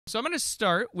So I'm going to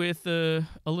start with a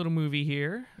little movie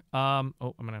here. I'm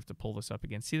going to have to pull this up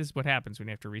again. See, this is what happens when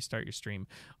you have to restart your stream.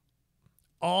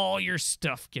 All your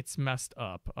stuff gets messed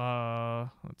up.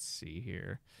 Let's see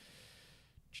here.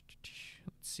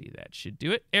 Let's see, that should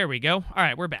do it. There we go. All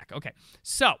right, we're back. Okay,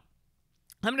 so I'm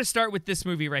going to start with this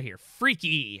movie right here,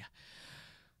 Freaky.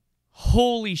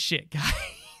 Holy shit,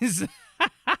 guys.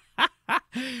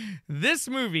 This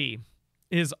movie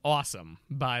is awesome,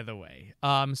 by the way.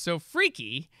 So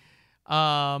Freaky,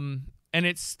 and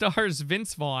it stars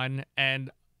Vince Vaughn,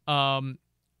 and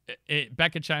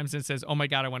Becca chimes in and says, "Oh my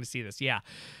God, I want to see this." Yeah.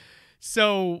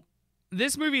 So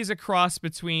this movie is a cross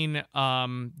between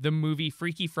the movie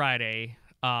Freaky Friday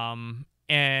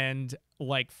and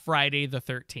like Friday the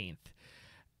 13th.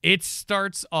 It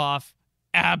starts off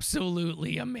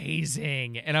absolutely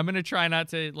amazing, and I'm gonna try not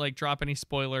to like drop any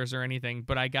spoilers or anything,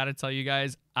 but I gotta tell you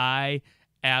guys, I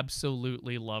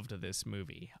absolutely loved this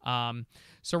movie.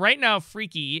 So right now,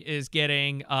 Freaky is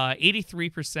getting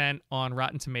 83% on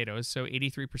Rotten Tomatoes, so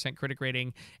 83% critic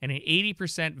rating and an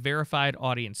 80% verified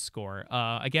audience score.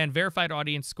 Again, verified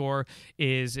audience score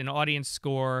is an audience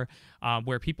score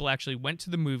where people actually went to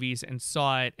the movies and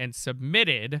saw it and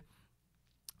submitted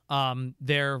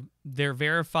their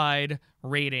verified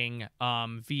rating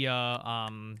via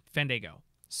Fandango.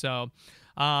 So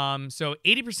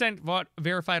 80%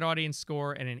 verified audience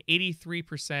score and an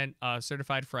 83%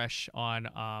 certified fresh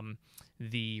on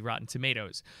the Rotten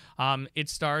Tomatoes. It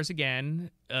stars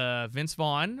again Vince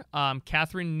Vaughn,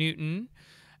 Catherine Newton,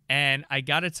 and I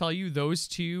gotta tell you, those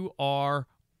two are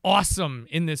awesome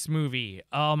in this movie.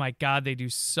 Oh my God, they do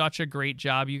such a great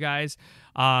job, you guys.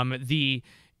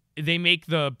 They make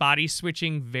the body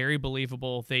switching very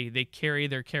believable. They carry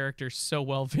their characters so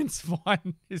well. Vince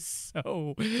Vaughn is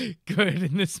so good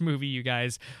in this movie, you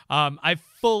guys. I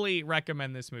fully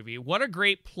recommend this movie. What a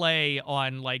great play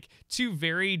on like two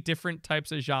very different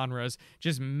types of genres,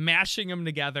 just mashing them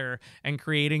together and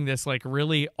creating this like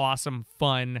really awesome,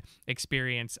 fun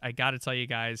experience. I got to tell you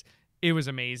guys, it was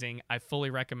amazing. I fully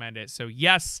recommend it. So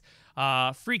yes,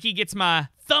 Freaky gets my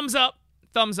thumbs up.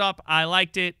 I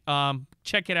liked it.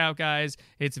 Check it out, guys.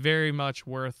 It's very much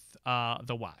worth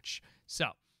the watch. So